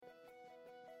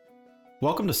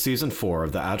Welcome to Season 4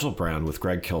 of the Agile Brand with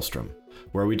Greg Kihlstrom,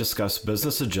 where we discuss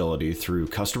business agility through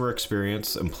customer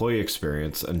experience, employee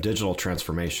experience, and digital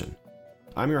transformation.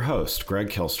 I'm your host, Greg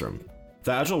Kihlstrom.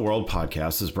 The Agile World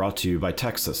podcast is brought to you by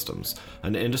TEKsystems,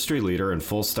 an industry leader in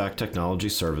full-stack technology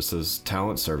services,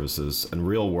 talent services, and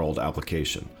real-world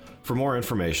application. For more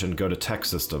information, go to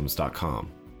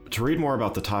teksystems.com. To read more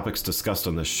about the topics discussed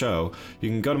on this show, you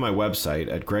can go to my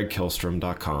website at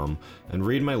gregkihlstrom.com and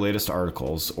read my latest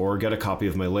articles or get a copy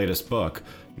of my latest book,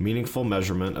 Meaningful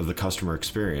Measurement of the Customer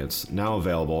Experience, now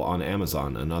available on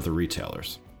Amazon and other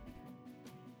retailers.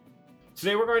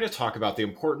 Today we're going to talk about the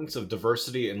importance of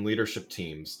diversity in leadership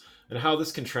teams and how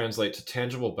this can translate to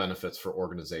tangible benefits for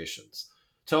organizations.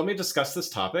 To help me discuss this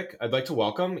topic, I'd like to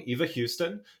welcome Eva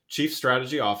Huston, Chief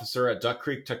Strategy Officer at Duck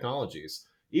Creek Technologies.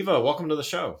 Eva, welcome to the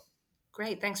show.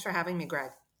 Great. Thanks for having me,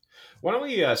 Greg. Why don't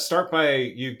we start by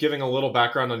you giving a little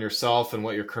background on yourself and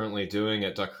what you're currently doing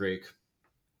at Duck Creek?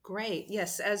 Great.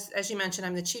 Yes. As you mentioned,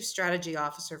 I'm the Chief Strategy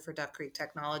Officer for Duck Creek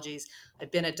Technologies. I've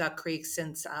been at Duck Creek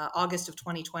since August of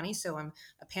 2020, so I'm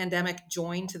a pandemic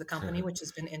join to the company, which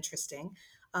has been interesting.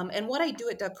 And what I do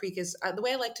at Duck Creek is, the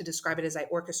way I like to describe it is I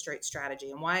orchestrate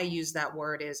strategy. And why I use that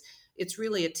word is it's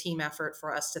really a team effort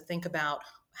for us to think about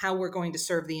how we're going to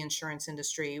serve the insurance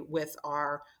industry with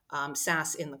our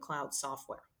SaaS in the cloud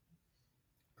software.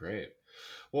 Great.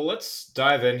 Well, let's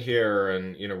dive in here,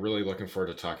 and really looking forward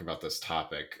to talking about this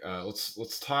topic.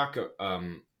 Let's talk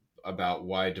about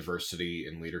why diversity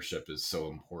in leadership is so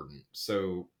important.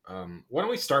 So, why don't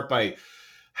we start by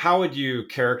how would you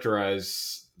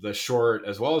characterize the short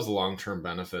as well as the long-term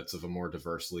benefits of a more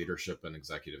diverse leadership and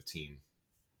executive team?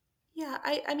 Yeah,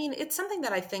 I mean, it's something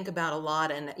that I think about a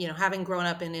lot. And, having grown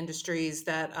up in industries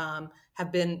that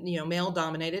have been, male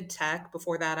dominated, tech,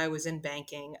 before that I was in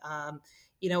banking,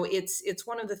 it's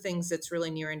one of the things that's really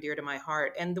near and dear to my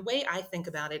heart. And the way I think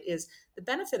about it is the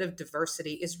benefit of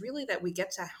diversity is really that we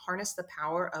get to harness the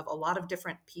power of a lot of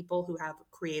different people who have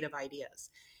creative ideas.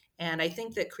 And I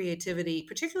think that creativity,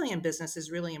 particularly in business, is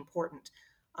really important.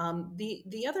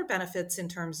 The other benefits in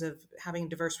terms of having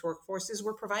diverse workforce is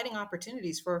we're providing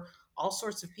opportunities for all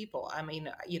sorts of people. I mean,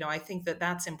 I think that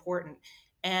that's important.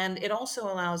 And it also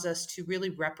allows us to really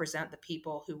represent the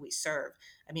people who we serve.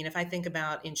 I mean, if I think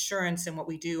about insurance and what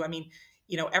we do, I mean,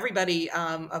 everybody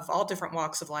of all different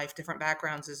walks of life, different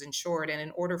backgrounds is insured. And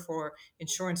in order for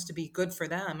insurance to be good for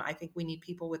them, I think we need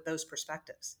people with those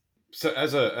perspectives. So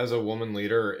as a woman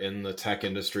leader in the tech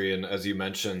industry, and as you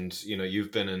mentioned,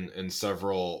 you've been in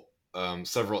several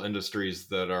industries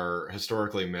that are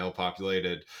historically male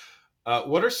populated.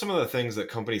 What are some of the things that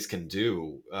companies can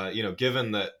do?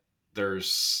 Given that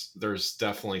there's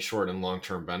definitely short and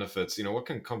long-term benefits, what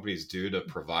can companies do to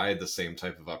provide the same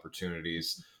type of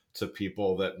opportunities to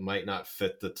people that might not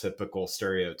fit the typical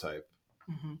stereotype?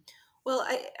 Mm-hmm. Well,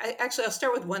 I'll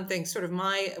start with one thing. Sort of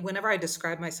whenever I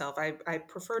describe myself, I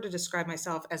prefer to describe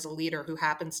myself as a leader who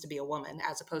happens to be a woman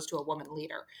as opposed to a woman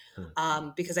leader,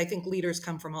 because I think leaders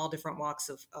come from all different walks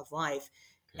of life.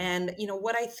 Yeah. And,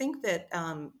 what I think that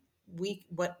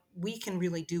what we can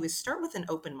really do is start with an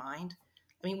open mind.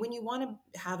 I mean, when you want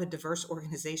to have a diverse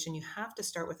organization, you have to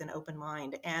start with an open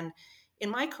mind. And in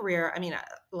my career, I mean,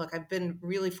 look, I've been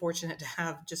really fortunate to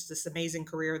have just this amazing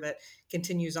career that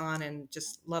continues on and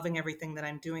just loving everything that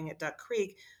I'm doing at Duck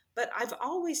Creek. But I've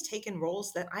always taken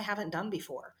roles that I haven't done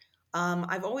before.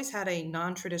 I've always had a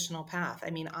non-traditional path. I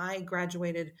mean, I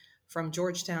graduated from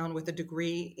Georgetown with a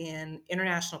degree in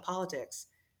international politics.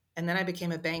 And then I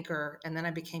became a banker, and then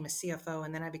I became a CFO,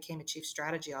 and then I became a chief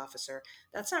strategy officer.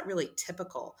 That's not really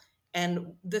typical.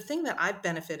 And the thing that I've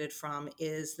benefited from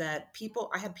is that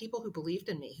I had people who believed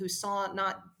in me, who saw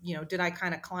not, did I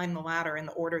kind of climb the ladder in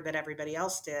the order that everybody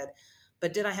else did,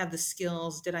 but did I have the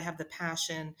skills? Did I have the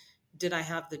passion? Did I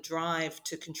have the drive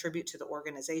to contribute to the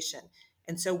organization?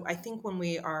 And so I think when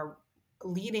we are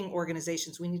leading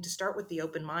organizations, we need to start with the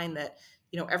open mind that,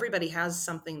 everybody has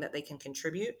something that they can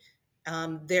contribute.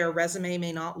 Their resume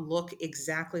may not look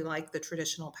exactly like the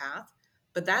traditional path,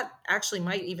 but that actually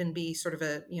might even be sort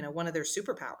of one of their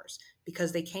superpowers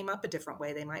because they came up a different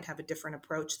way. They might have a different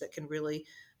approach that can really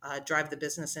drive the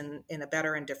business in a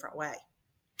better and different way.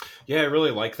 Yeah, I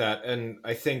really like that. And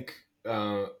I think,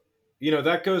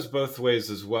 that goes both ways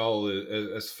as well,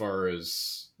 as far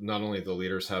as not only the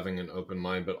leaders having an open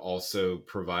mind, but also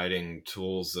providing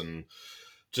tools and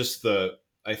just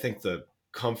I think the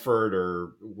comfort,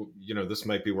 or this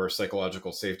might be where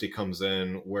psychological safety comes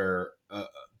in, where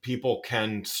people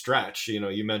can stretch.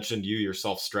 You mentioned you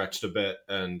yourself stretched a bit,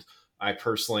 and I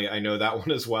know that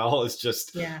one as well. It's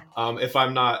just, if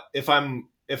I'm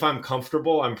if I'm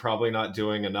comfortable, I'm probably not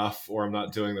doing enough or I'm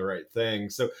not doing the right thing.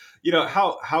 So,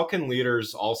 how can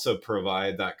leaders also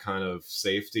provide that kind of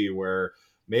safety where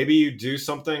maybe you do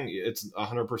something, it's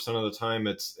 100% of the time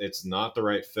it's not the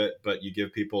right fit, but you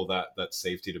give people that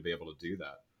safety to be able to do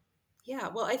that. Yeah,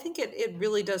 well, I think it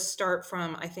really does start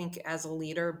from, I think, as a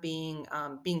leader, being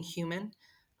human,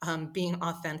 being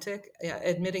authentic,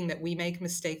 admitting that we make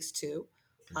mistakes too.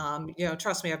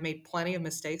 Trust me, I've made plenty of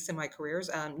mistakes in my careers,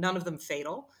 none of them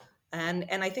fatal. And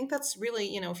I think that's really,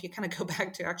 if you kind of go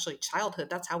back to actually childhood,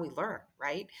 that's how we learn,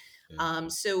 right? Yeah.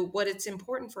 So what it's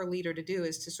important for a leader to do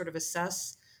is to sort of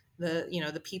assess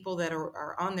the people that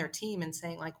are on their team and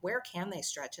saying, like, where can they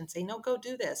stretch, and say, no, go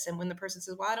do this. And when the person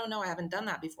says, well, I don't know, I haven't done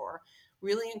that before,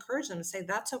 really encourage them to say,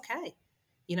 that's okay.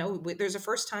 There's a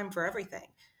first time for everything.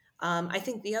 I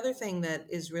think the other thing that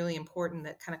is really important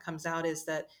that kind of comes out is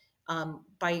that,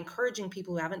 by encouraging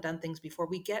people who haven't done things before,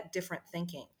 we get different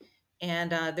thinking.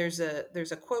 And there's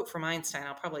a quote from Einstein.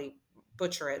 I'll probably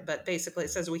butcher it, but basically it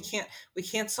says we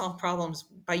can't solve problems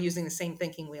by using the same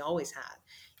thinking we always had.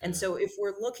 And Yeah. so if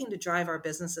we're looking to drive our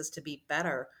businesses to be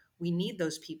better, we need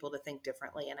those people to think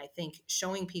differently. And I think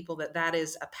showing people that that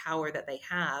is a power that they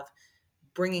have,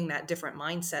 bringing that different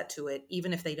mindset to it,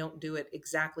 even if they don't do it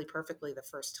exactly perfectly the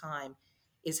first time,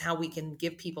 is how we can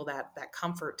give people that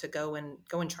comfort to go and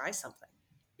try something.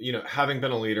 Having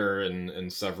been a leader in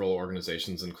several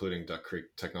organizations, including Duck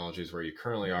Creek Technologies, where you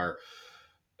currently are,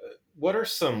 what are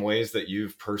some ways that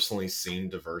you've personally seen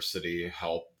diversity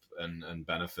help and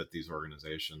benefit these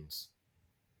organizations?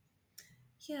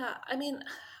 Yeah, I mean,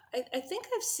 I think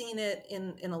I've seen it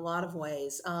in a lot of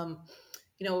ways.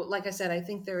 Like I said, I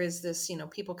think there is this,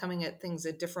 people coming at things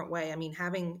a different way. I mean,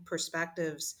 having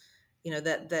perspectives,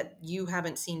 that you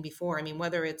haven't seen before. I mean,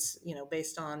 whether it's,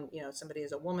 based on, somebody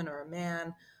is a woman or a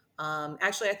man.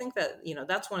 Actually, I think that,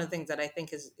 that's one of the things that I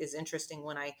think is interesting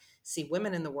when I see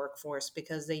women in the workforce,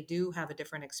 because they do have a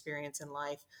different experience in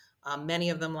life. Many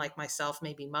of them, like myself,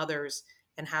 may be mothers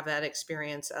and have that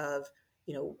experience of,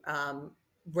 you know, um,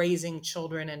 raising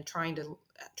children and trying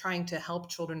to help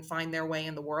children find their way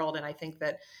in the world. And I think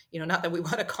that, not that we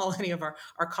want to call any of our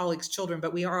colleagues children,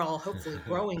 but we are all hopefully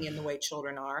growing in the way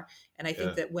children are. And I think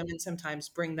Yeah. that women sometimes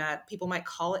bring that. People might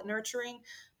call it nurturing,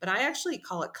 but I actually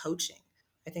call it coaching.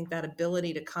 I think that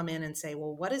ability to come in and say,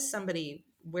 well,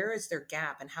 where is their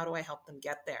gap and how do I help them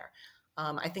get there?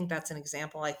 I think that's an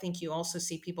example. I think you also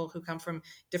see people who come from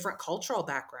different cultural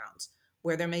backgrounds,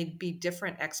 where there may be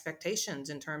different expectations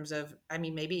in terms of, I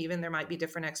mean, maybe even there might be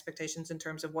different expectations in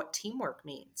terms of what teamwork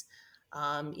means.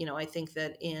 I think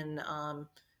that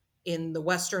in the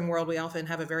Western world, we often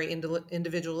have a very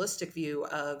individualistic view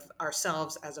of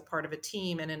ourselves as a part of a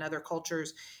team. And in other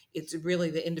cultures, it's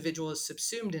really the individual is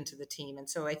subsumed into the team. And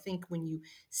so I think when you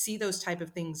see those type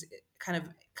of things kind of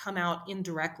come out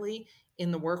indirectly in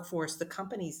the workforce, the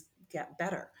companies get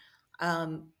better.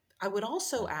 Um, I would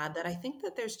also add that I think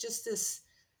that there's just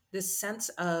this sense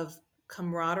of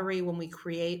camaraderie when we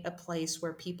create a place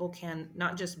where people can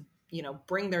not just,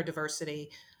 bring their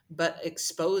diversity, but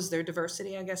expose their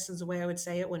diversity, I guess is the way I would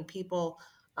say it. When people,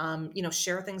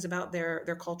 share things about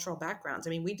their cultural backgrounds. I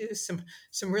mean, we do some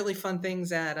really fun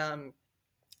things at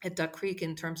Duck Creek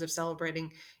in terms of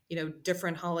celebrating,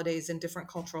 different holidays and different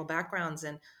cultural backgrounds.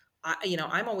 And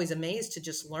I'm always amazed to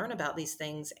just learn about these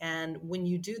things. And when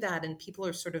you do that and people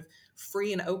are sort of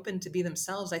free and open to be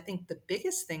themselves, I think the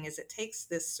biggest thing is it takes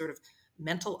this sort of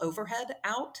mental overhead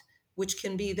out, which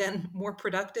can be then more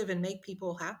productive and make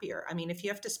people happier. I mean, if you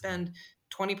have to spend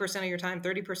 20% of your time,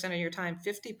 30% of your time,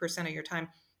 50% of your time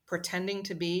pretending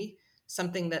to be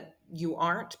something that you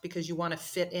aren't because you want to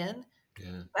fit in,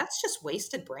 Yeah. that's just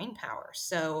wasted brain power.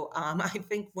 So I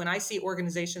think when I see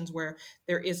organizations where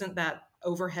there isn't that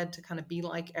overhead to kind of be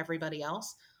like everybody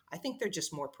else, I think they're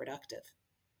just more productive.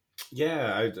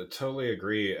 Yeah, totally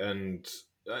agree, and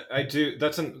I do.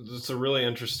 That's a really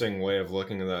interesting way of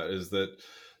looking at that. Is that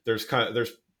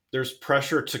there's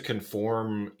pressure to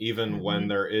conform even when Hmm.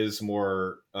 there is a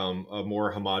more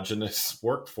homogenous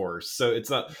workforce. So it's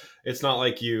not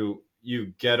like you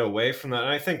get away from that.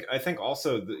 And I think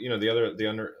also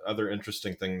the other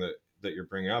interesting thing that you're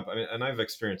bringing up. I mean, and I've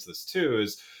experienced this too.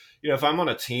 Is if I'm on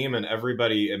a team and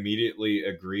everybody immediately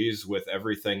agrees with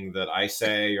everything that I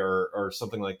say or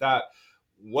something like that,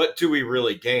 what do we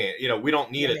really gain? We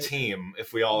don't need a Right, team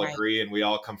if we all right, agree and we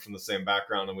all come from the same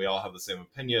background and we all have the same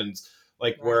opinions.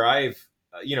 Like right. where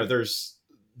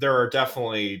there are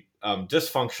definitely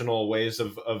dysfunctional ways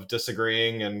of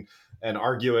disagreeing and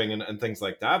arguing and things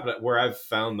like that. But where I've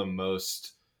found the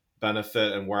most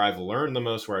benefit and where I've learned the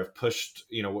most, where I've pushed,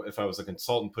 if I was a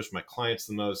consultant, pushed my clients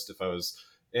the most, if I was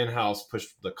in-house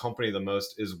pushed the company the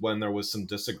most is when there was some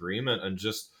disagreement and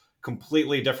just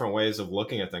completely different ways of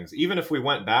looking at things. Even if we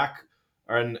went back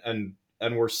and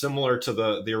were similar to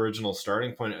the original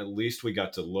starting point, at least we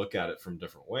got to look at it from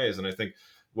different ways. And I think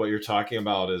what you're talking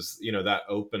about is, that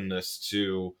openness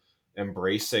to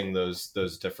embracing those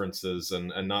differences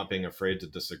and not being afraid to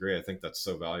disagree. I think that's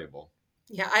so valuable.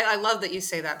 Yeah, I love that you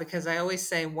say that, because I always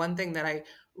say one thing that I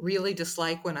really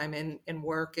dislike when I'm in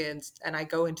work, and I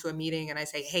go into a meeting and I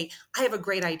say, "Hey, I have a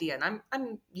great idea," and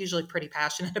I'm usually pretty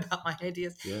passionate about my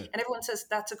ideas, Yeah. and everyone says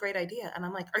that's a great idea, and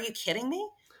I'm like, "Are you kidding me?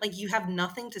 Like, you have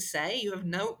nothing to say. You have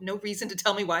no reason to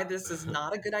tell me why this is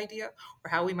not a good idea or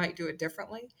how we might do it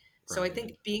differently." So I Right.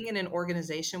 think being in an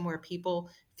organization where people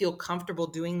feel comfortable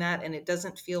doing that, and it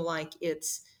doesn't feel like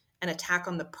it's an attack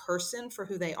on the person for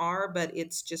who they are, but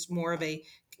it's just more of a,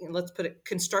 let's put it,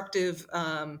 constructive,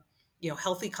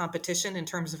 healthy competition in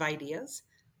terms of ideas.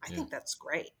 I Yeah. think that's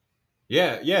great.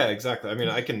 Yeah, yeah, exactly. I mean,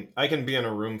 I can be in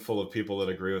a room full of people that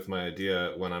agree with my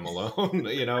idea when I'm alone.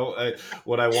 Right.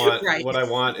 what I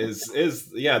want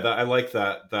is yeah, that I like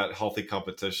that healthy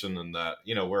competition, and that,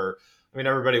 where, I mean,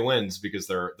 everybody wins because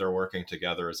they're working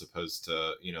together, as opposed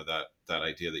to, that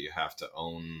idea that you have to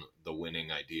own the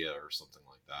winning idea or something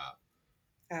like that.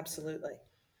 Absolutely.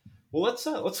 Well,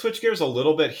 let's switch gears a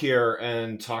little bit here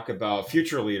and talk about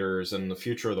future leaders and the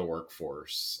future of the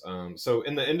workforce. So,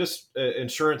 in the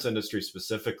insurance industry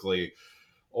specifically,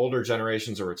 older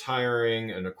generations are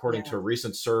retiring, and according to Yeah. a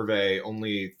recent survey,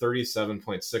 only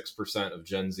 37.6% of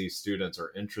Gen Z students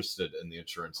are interested in the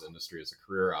insurance industry as a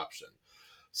career option.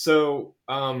 So,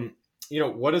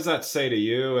 what does that say to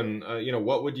you? And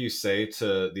what would you say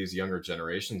to these younger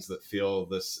generations that feel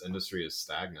this industry is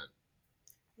stagnant?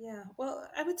 Yeah, well,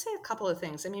 I would say a couple of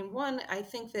things. I mean, one, I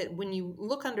think that when you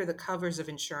look under the covers of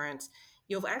insurance,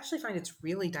 you'll actually find it's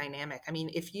really dynamic. I mean,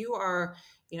 if you are,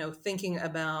 thinking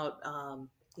about,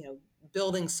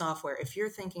 building software, if you're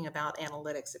thinking about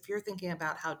analytics, if you're thinking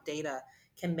about how data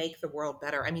can make the world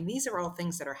better, I mean, these are all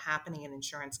things that are happening in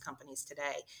insurance companies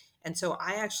today. And so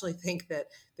I actually think that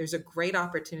there's a great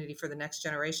opportunity for the next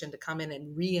generation to come in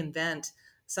and reinvent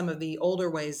some of the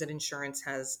older ways that insurance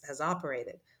has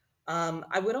operated.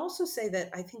 I would also say that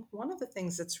I think one of the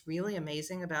things that's really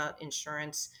amazing about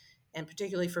insurance, and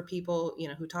particularly for people,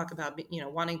 who talk about,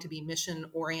 wanting to be mission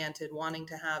oriented, wanting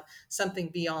to have something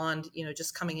beyond,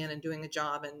 just coming in and doing a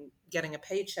job and getting a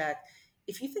paycheck.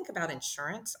 If you think about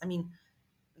insurance, I mean,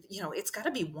 it's got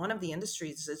to be one of the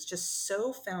industries that's just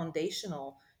so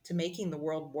foundational to making the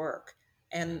world work.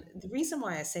 And the reason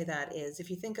why I say that is, if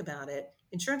you think about it,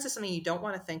 insurance is something you don't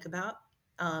want to think about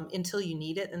until you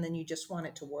need it, and then you just want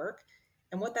it to work.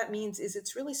 And what that means is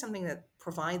it's really something that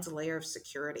provides a layer of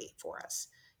security for us.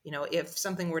 If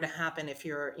something were to happen, if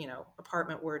your,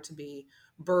 apartment were to be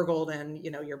burgled, and,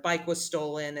 your bike was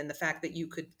stolen, and the fact that you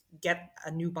could get a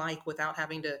new bike without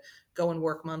having to go and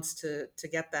work months to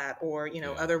get that, or, Yeah.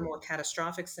 other more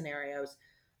catastrophic scenarios,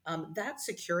 that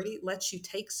security lets you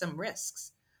take some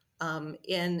risks.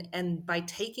 And by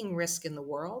taking risk in the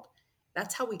world,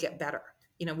 that's how we get better.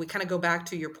 We kind of go back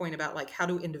to your point about, like, how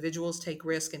do individuals take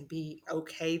risk and be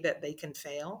okay that they can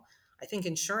fail. I think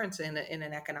insurance, in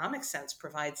an economic sense,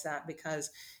 provides that, because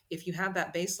if you have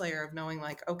that base layer of knowing,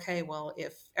 like, okay, well,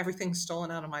 if everything's stolen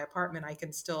out of my apartment, I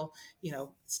can still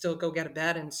go get a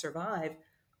bed and survive.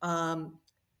 um,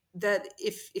 that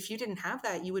if you didn't have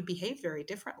that, you would behave very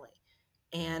differently.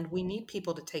 And we need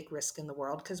people to take risk in the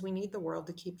world, because we need the world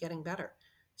to keep getting better.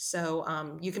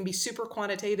 So you can be super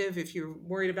quantitative if you're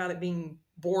worried about it being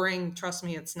boring. Trust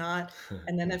me, it's not.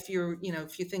 And then if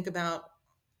you think about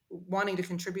wanting to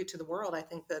contribute to the world, I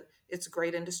think that it's a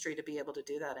great industry to be able to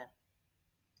do that in.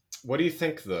 What do you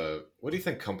think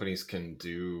companies can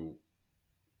do,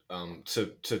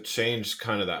 to change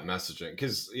kind of that messaging?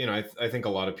 Because, I think a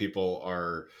lot of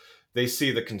people they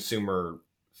see the consumer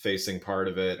facing part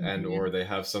of it, and or Mhm. they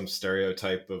have some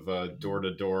stereotype of a door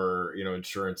to door,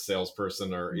 insurance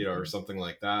salesperson, or, or Mhm. something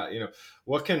like that.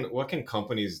 What can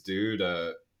companies do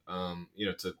to,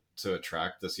 to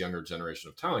attract this younger generation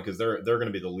of talent? Because they're going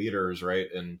to be the leaders,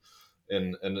 right? In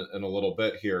a little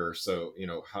bit here. So,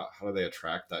 how do they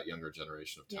attract that younger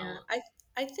generation of Yeah, talent?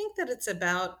 I think that it's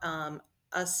about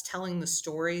us telling the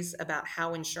stories about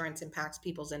how insurance impacts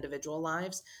people's individual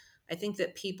lives. I think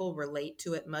that people relate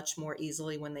to it much more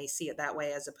easily when they see it that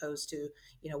way, as opposed to,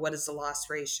 what is the loss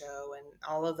ratio and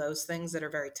all of those things that are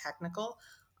very technical.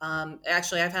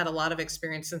 Actually, I've had a lot of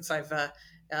experience since I've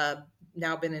uh,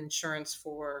 now been in insurance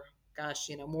for, gosh,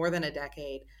 more than a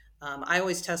decade. I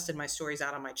always tested my stories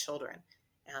out on my children.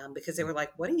 because they were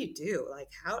like, what do you do?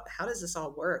 Like, how does this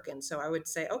all work? And so I would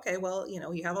say, okay, well,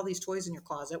 you have all these toys in your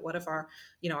closet. What if our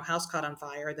house caught on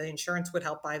fire? The insurance would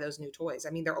help buy those new toys. I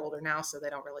mean, they're older now, so they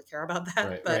don't really care about that.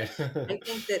 Right, But right. I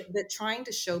think that trying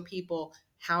to show people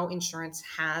how insurance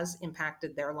has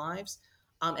impacted their lives,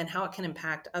 and how it can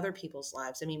impact other people's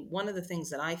lives. I mean, one of the things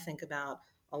that I think about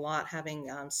a lot, having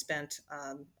spent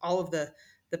all of the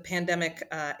pandemic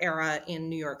era in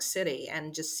New York City,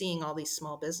 and just seeing all these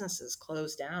small businesses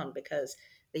close down because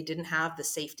they didn't have the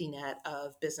safety net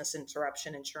of business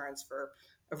interruption insurance for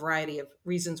a variety of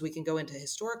reasons we can go into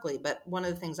historically. But one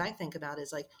of the things I think about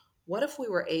is like, what if we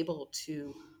were able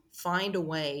to find a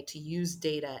way to use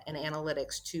data and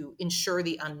analytics to ensure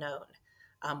the unknown,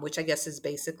 which I guess is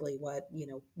basically what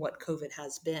COVID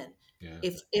has been. Yeah.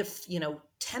 If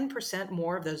 10%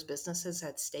 more of those businesses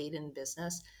had stayed in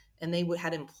business, and they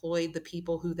had employed the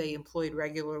people who they employed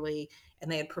regularly,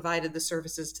 and they had provided the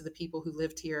services to the people who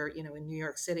lived here, in New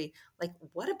York City, like,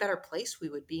 what a better place we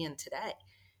would be in today.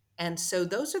 And so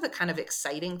those are the kind of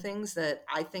exciting things that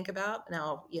I think about.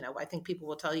 Now, I think people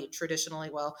will tell you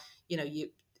traditionally, well,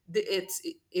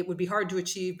 it would be hard to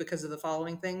achieve because of the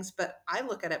following things, but I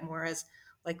look at it more as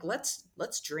like, let's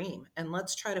dream, and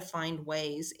let's try to find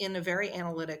ways in a very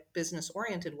analytic, business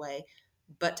oriented way,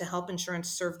 but to help insurance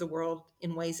serve the world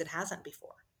in ways it hasn't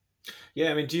before.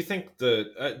 Yeah, I mean, do you think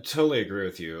the I totally agree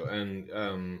with you, and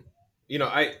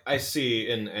I see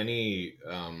in any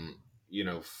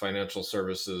financial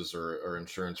services or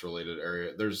insurance related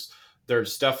area,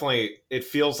 there's definitely, it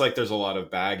feels like there's a lot of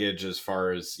baggage as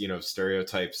far as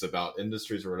stereotypes about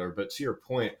industries or whatever. But to your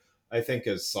point, I think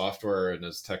as software and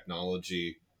as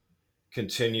technology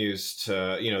continues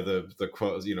to, the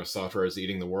quote, software is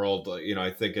eating the world, I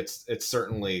think it's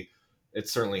certainly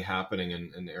happening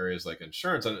in areas like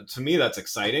insurance. And to me, that's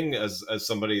exciting as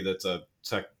somebody that's a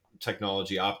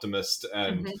technology optimist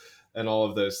and Hmm. all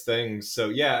of those things. So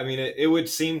yeah, I mean, it would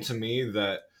seem to me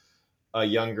that a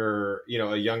younger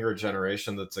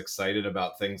generation that's excited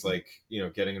about things like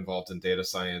getting involved in data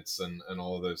science and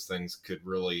all of those things could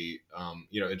really,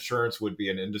 insurance would be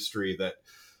an industry that,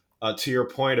 to your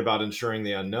point about ensuring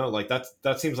the unknown, like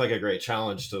that seems like a great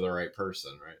challenge to the right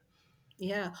person, right?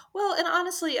 Yeah. Well, and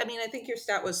honestly, I mean, I think your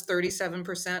stat was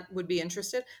 37% would be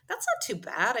interested. That's not too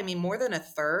bad. I mean, more than a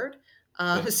third.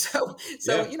 Yeah, So,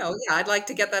 yeah, yeah, I'd like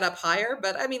to get that up higher,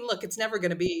 but I mean, look, it's never going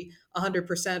to be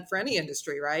 100% for any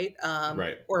industry, right?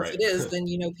 right, Or if right, it is, then,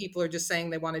 people are just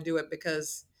saying they want to do it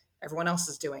because everyone else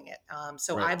is doing it.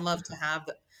 So right. I'd love to have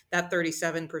that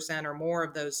 37% or more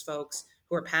of those folks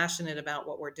who are passionate about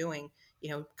what we're doing,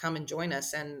 come and join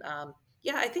us. And,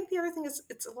 yeah, I think the other thing is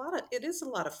it is a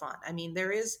lot of fun. I mean,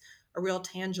 there is a real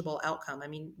tangible outcome. I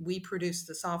mean, we produce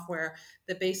the software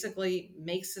that basically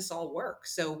makes this all work.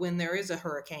 So when there is a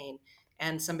hurricane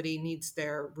and somebody needs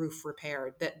their roof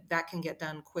repaired, that can get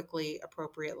done quickly,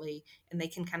 appropriately, and they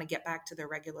can kind of get back to their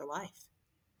regular life.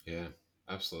 Yeah,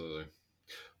 absolutely.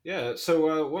 Yeah.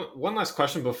 So one last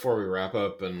question before we wrap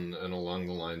up, and along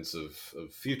the lines of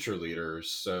future leaders.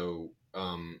 So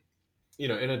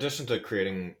in addition to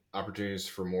creating opportunities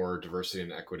for more diversity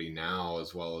and equity now,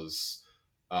 as well as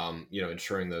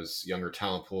ensuring those younger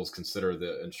talent pools consider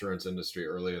the insurance industry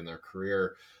early in their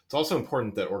career, it's also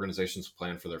important that organizations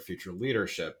plan for their future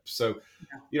leadership. So,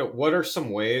 what are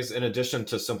some ways, in addition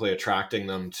to simply attracting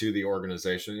them to the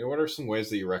organization, what are some ways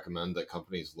that you recommend that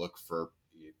companies look for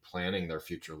planning their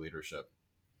future leadership?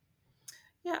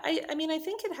 Yeah, I mean, I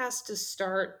think it has to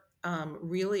start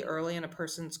really early in a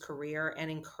person's career, and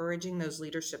encouraging those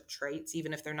leadership traits,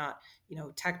 even if they're not,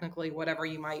 technically whatever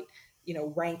you might,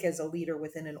 rank as a leader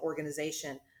within an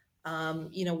organization.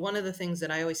 One of the things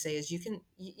that I always say is you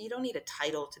don't need a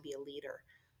title to be a leader.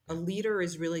 A Yeah, leader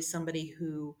is really somebody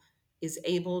who is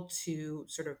able to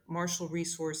sort of marshal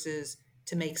resources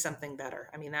to make something better.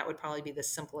 I mean, that would probably be the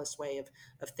simplest way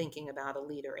of thinking about a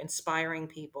leader, inspiring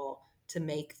people to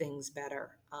make things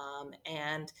better.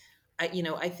 And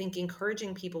I think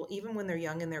encouraging people, even when they're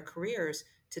young in their careers,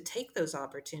 to take those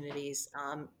opportunities,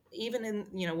 even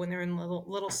in when they're in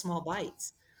little small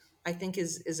bites, I think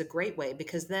is a great way,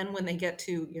 because then when they get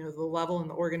to the level in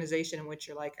the organization in which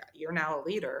you're now a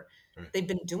leader, right, they've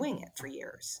been doing it for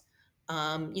years.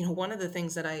 One of the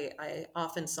things that I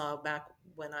often saw back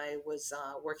when I was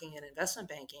working in investment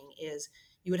banking is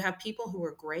you would have people who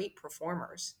were great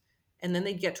performers, and then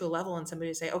they'd get to a level and somebody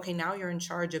would say, okay, now you're in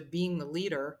charge of being the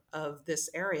leader of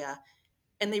this area.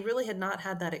 And they really had not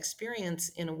had that experience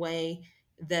in a way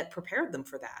that prepared them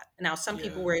for that. Now, some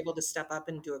people yeah, were able to step up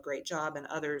and do a great job, and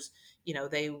others,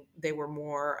 they were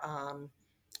more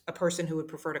a person who would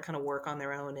prefer to kind of work on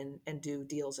their own and do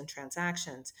deals and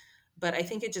transactions. But I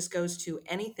think it just goes to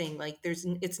anything. Like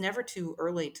it's never too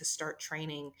early to start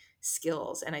training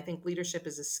skills. And I think leadership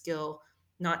is a skill,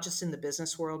 not just in the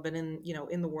business world, but in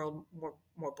the world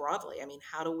more broadly. I mean,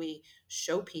 how do we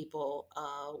show people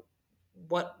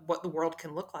what the world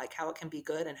can look like, how it can be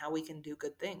good, and how we can do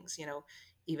good things?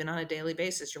 Even on a daily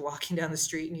basis, you're walking down the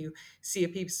street and you see a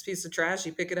piece of trash,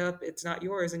 you pick it up, it's not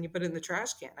yours, and you put it in the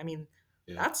trash can. I mean,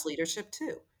 Yeah. that's leadership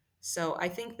too. So I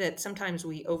think that sometimes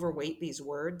we overweight these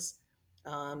words,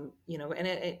 and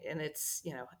it's,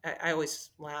 I always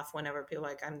laugh whenever people are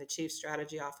like, I'm the chief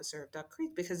strategy officer of Duck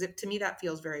Creek, because to me that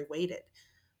feels very weighted.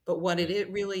 But what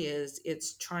it really is,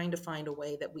 it's trying to find a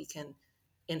way that we can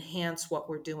enhance what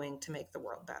we're doing to make the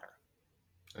world better.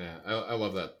 Yeah, I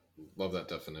love that. Love that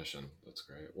definition. That's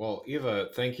great. Well, Eva,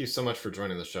 thank you so much for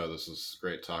joining the show. This was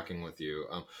great talking with you.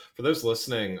 For those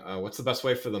listening, what's the best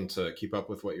way for them to keep up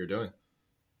with what you're doing?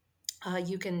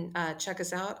 You can check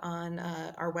us out on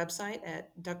our website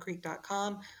at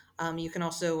duckcreek.com. You can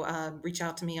also reach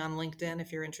out to me on LinkedIn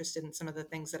if you're interested in some of the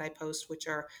things that I post, which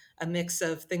are a mix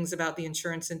of things about the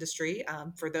insurance industry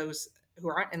for those who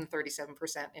aren't in the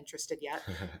 37% interested yet,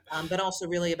 but also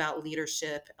really about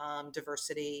leadership,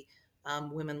 diversity,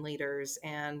 women leaders,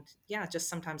 and just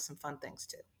sometimes some fun things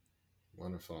too.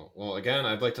 Wonderful. Well, again,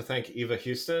 I'd like to thank Eva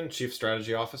Huston, Chief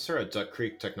Strategy Officer at Duck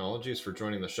Creek Technologies, for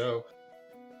joining the show.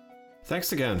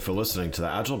 Thanks again for listening to the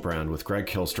Agile Brand with Greg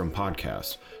Kihlstrom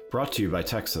podcast, brought to you by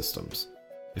Tech Systems.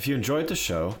 If you enjoyed the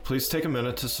show, please take a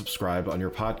minute to subscribe on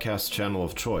your podcast channel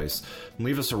of choice and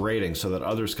leave us a rating so that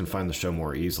others can find the show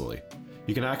more easily.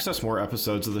 You can access more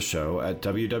episodes of the show at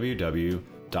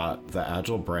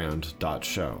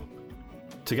www.theagilebrand.show.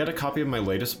 To get a copy of my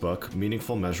latest book,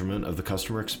 Meaningful Measurement of the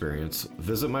Customer Experience,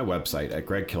 visit my website at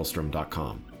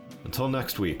gregkihlstrom.com. Until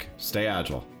next week, stay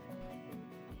agile.